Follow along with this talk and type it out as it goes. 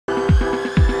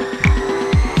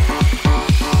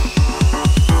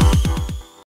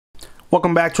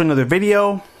Welcome back to another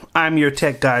video. I'm your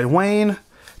tech guide Wayne.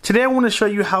 Today I want to show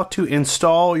you how to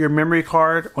install your memory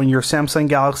card on your Samsung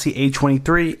Galaxy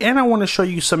A23, and I want to show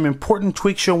you some important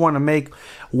tweaks you'll want to make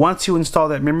once you install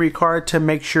that memory card to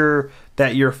make sure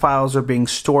that your files are being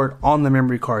stored on the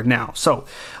memory card now. So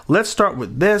let's start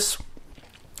with this.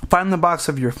 Find the box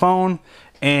of your phone,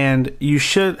 and you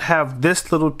should have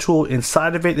this little tool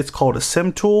inside of it. It's called a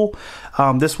SIM tool.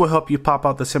 This will help you pop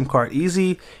out the SIM card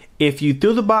easy. If you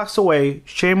threw the box away,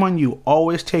 shame on you.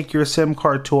 Always take your SIM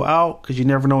card tool out because you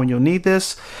never know when you'll need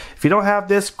this. If you don't have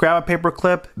this, grab a paper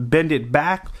clip, bend it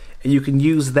back, and you can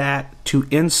use that to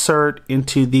insert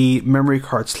into the memory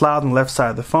card slot on the left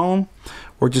side of the phone.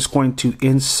 We're just going to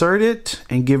insert it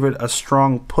and give it a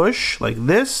strong push like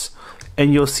this,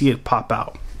 and you'll see it pop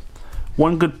out.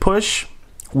 One good push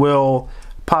will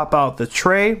pop out the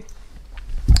tray.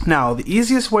 Now, the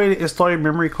easiest way to install your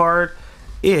memory card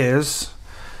is,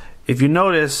 if you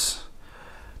notice,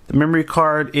 the memory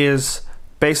card is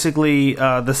basically,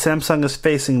 the Samsung is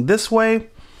facing this way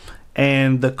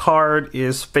and the card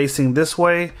is facing this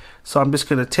way. So I'm just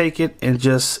going to take it and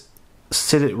just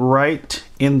sit it right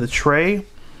in the tray,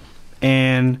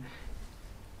 and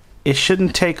it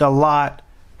shouldn't take a lot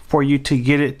for you to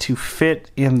get it to fit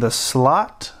in the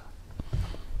slot.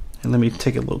 And let me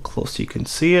take it a little closer so you can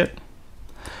see it.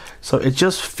 So it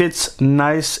just fits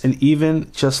nice and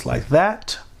even, just like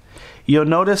that. You'll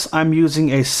notice I'm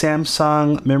using a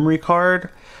Samsung memory card.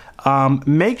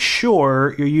 Make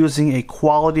sure you're using a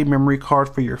quality memory card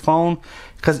for your phone,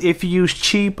 because if you use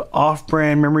cheap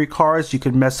off-brand memory cards, you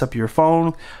could mess up your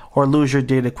phone or lose your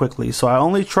data quickly. So I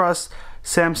only trust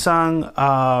Samsung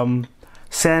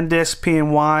SanDisk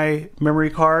PNY memory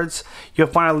cards. You'll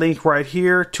find a link right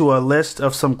here to a list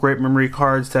of some great memory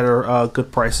cards that are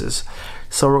good prices.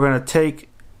 So we're going to take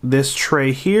this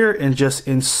tray here and just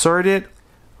insert it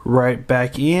right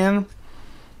back in,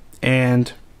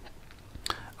 and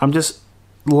I'm just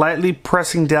lightly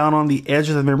pressing down on the edge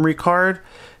of the memory card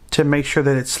to make sure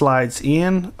that it slides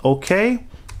in okay.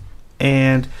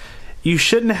 And you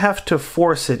shouldn't have to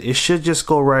force it. It should just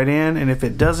go right in, and if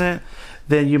it doesn't,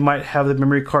 then you might have the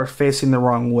memory card facing the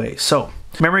wrong way. So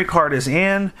memory card is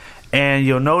in, and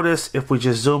you'll notice if we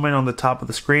just zoom in on the top of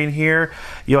the screen here,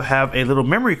 you'll have a little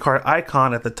memory card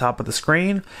icon at the top of the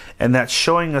screen, and that's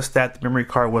showing us that the memory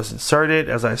card was inserted.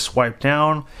 As I swipe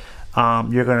down,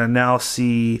 you're going to now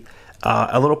see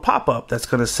a little pop-up that's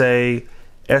going to say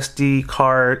SD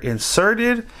card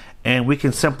inserted, and we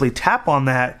can simply tap on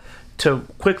that to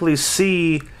quickly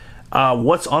see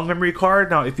what's on the memory card.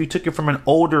 Now, if you took it from an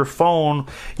older phone,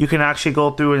 you can actually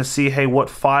go through and see, hey, what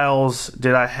files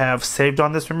did I have saved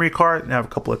on this memory card? And I have a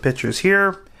couple of pictures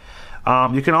here.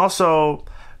 You can also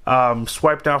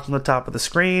swipe down from the top of the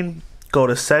screen, go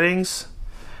to settings,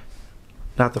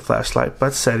 not the flashlight,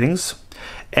 but settings,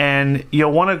 and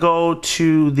you'll want to go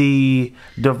to the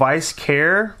device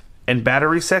care and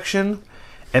battery section,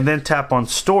 and then tap on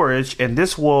storage, and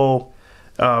this will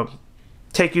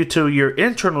take you to your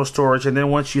internal storage. And then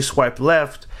once you swipe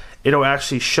left, it'll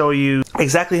actually show you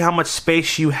exactly how much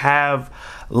space you have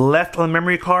left on the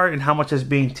memory card and how much is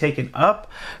being taken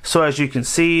up. So as you can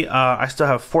see, I still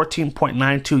have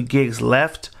 14.92 gigs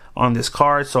left on this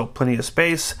card, so plenty of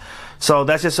space. So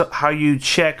that's just how you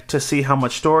check to see how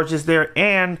much storage is there,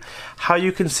 and how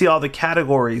you can see all the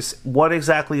categories. What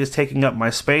exactly is taking up my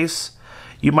space?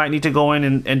 You might need to go in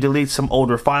and delete some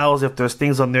older files if there's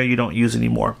things on there you don't use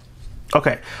anymore.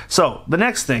 Okay, so the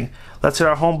next thing, let's hit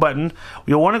our home button.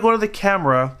 You'll want to go to the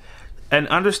camera and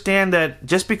understand that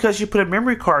just because you put a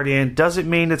memory card in doesn't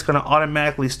mean it's going to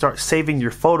automatically start saving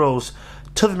your photos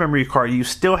to the memory card. You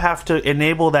still have to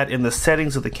enable that in the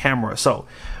settings of the camera. So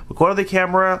we'll go to the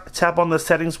camera, tap on the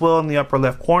settings wheel in the upper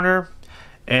left corner,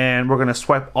 and we're going to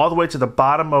swipe all the way to the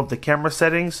bottom of the camera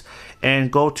settings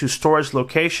and go to storage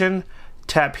location.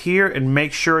 Tap here and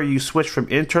make sure you switch from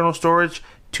internal storage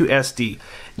to SD.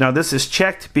 Now this is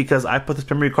checked because I put this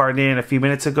memory card in a few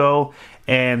minutes ago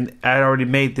and I already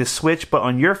made this switch, but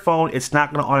on your phone it's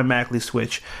not going to automatically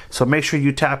switch. So make sure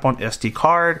you tap on SD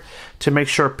card to make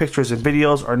sure pictures and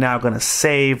videos are now going to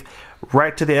save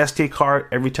right to the SD card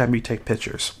every time you take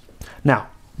pictures. Now,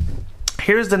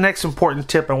 here's the next important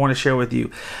tip I want to share with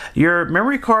you. Your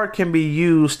memory card can be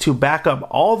used to back up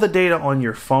all the data on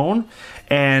your phone,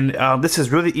 and this is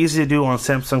really easy to do on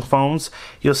Samsung phones.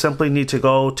 You'll simply need to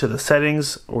go to the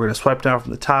settings. We're going to swipe down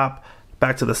from the top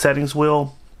back to the settings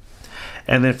wheel,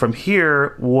 and then from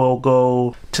here we'll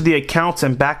go to the accounts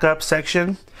and backup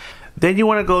section. Then you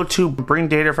want to go to bring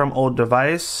data from old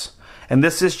device, and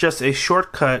this is just a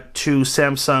shortcut to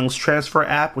Samsung's transfer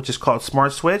app, which is called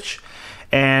Smart Switch.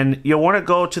 And you'll want to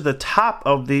go to the top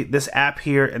of this app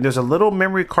here, and there's a little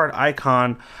memory card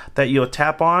icon that you'll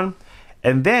tap on,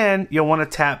 and then you'll want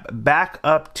to tap back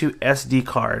up to SD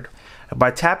card.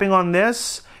 By tapping on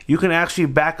this, you can actually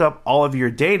back up all of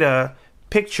your data,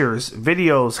 pictures,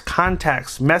 videos,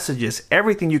 contacts, messages,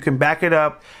 everything. You can back it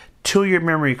up to your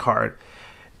memory card.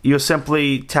 You'll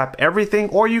simply tap everything,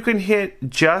 or you can hit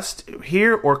just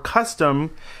here or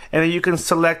custom, and then you can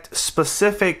select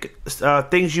specific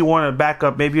things you want to back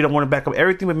up. Maybe you don't want to back up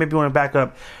everything, but maybe you want to back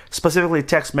up specifically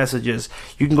text messages.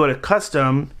 You can go to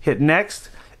custom, hit next,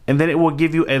 and then it will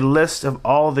give you a list of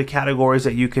all the categories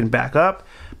that you can back up.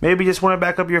 Maybe you just want to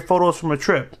back up your photos from a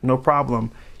trip, no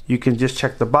problem. You can just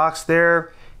check the box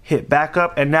there, hit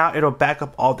backup, and now it'll back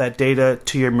up all that data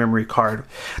to your memory card.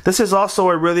 This is also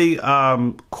a really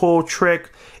cool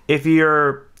trick if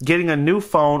you're getting a new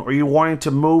phone or you're wanting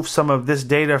to move some of this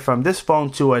data from this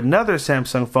phone to another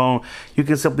Samsung phone. You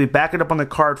can simply back it up on the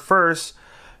card first,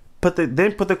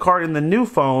 then put the card in the new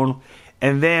phone,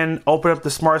 and then open up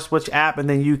the Smart Switch app, and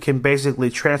then you can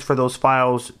basically transfer those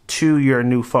files to your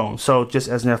new phone. So just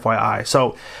as an FYI.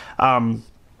 So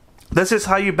this is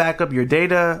how you back up your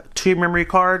data to your memory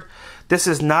card. This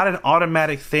is not an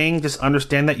automatic thing. Just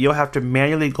understand that you'll have to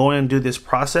manually go in and do this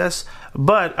process.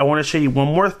 But I want to show you one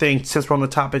more thing since we're on the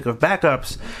topic of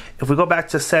backups. If we go back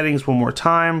to settings one more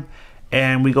time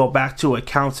and we go back to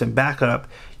accounts and backup,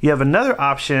 you have another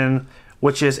option,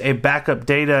 which is a backup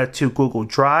data to Google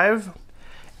Drive.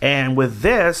 And with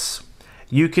this,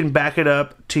 you can back it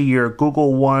up to your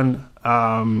Google One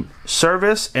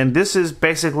service. And this is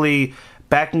basically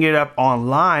backing it up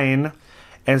online.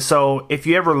 And so if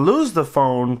you ever lose the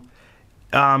phone,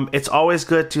 it's always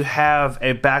good to have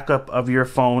a backup of your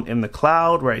phone in the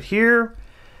cloud right here.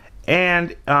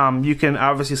 And you can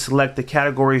obviously select the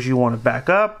categories you want to back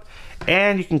up.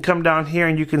 And you can come down here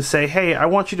and you can say, hey, I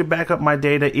want you to back up my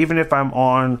data even if I'm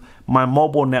on my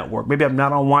mobile network. Maybe I'm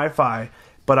not on Wi-Fi,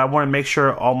 but I want to make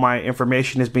sure all my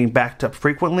information is being backed up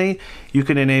frequently. You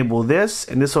can enable this,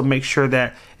 and this will make sure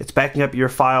that it's backing up your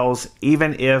files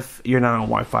even if you're not on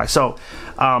Wi-Fi. So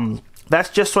that's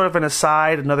just sort of an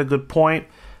aside, another good point.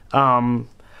 But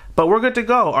we're good to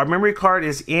go. Our memory card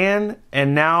is in,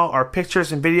 and now our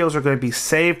pictures and videos are going to be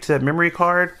saved to that memory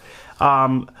card.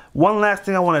 One last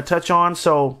thing I want to touch on.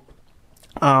 So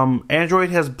Android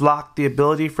has blocked the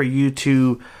ability for you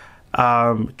to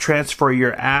transfer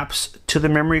your apps to the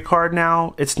memory card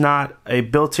now. It's not a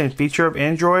built-in feature of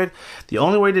Android. The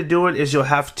only way to do it is you'll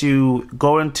have to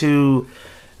go into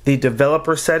the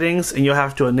developer settings and you'll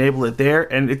have to enable it there.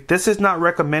 And this is not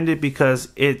recommended because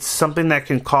it's something that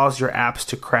can cause your apps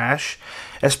to crash,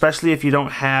 especially if you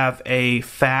don't have a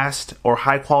fast or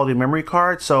high quality memory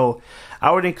card. So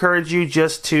I would encourage you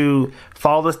just to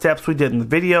follow the steps we did in the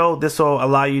video. This will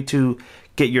allow you to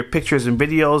get your pictures and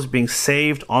videos being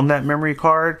saved on that memory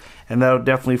card, and that'll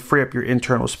definitely free up your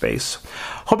internal space.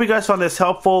 Hope you guys found this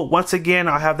helpful. Once again,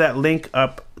 I'll have that link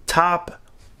up top.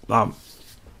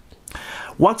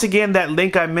 Once again, that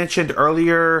link I mentioned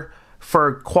earlier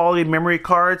for quality memory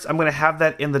cards, I'm going to have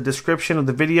that in the description of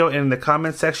the video and in the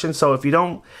comment section. So if you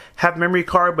don't have a memory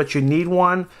card but you need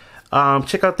one,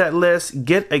 check out that list.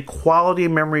 Get a quality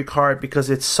memory card because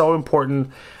it's so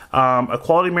important. A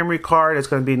quality memory card is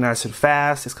going to be nice and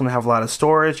fast. It's going to have a lot of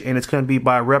storage, and it's going to be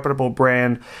by a reputable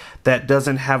brand that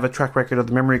doesn't have a track record of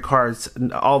the memory cards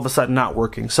all of a sudden not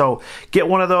working. So get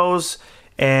one of those.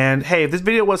 And hey, if this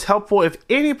video was helpful, if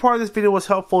any part of this video was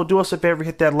helpful, do us a favor,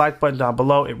 hit that like button down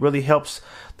below. It really helps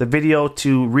the video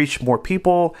to reach more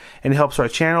people and it helps our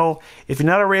channel. If you're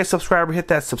not already a subscriber, hit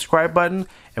that subscribe button,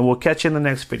 and we'll catch you in the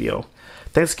next video.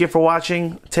 Thanks again for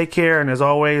watching. Take care, and as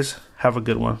always, have a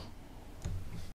good one.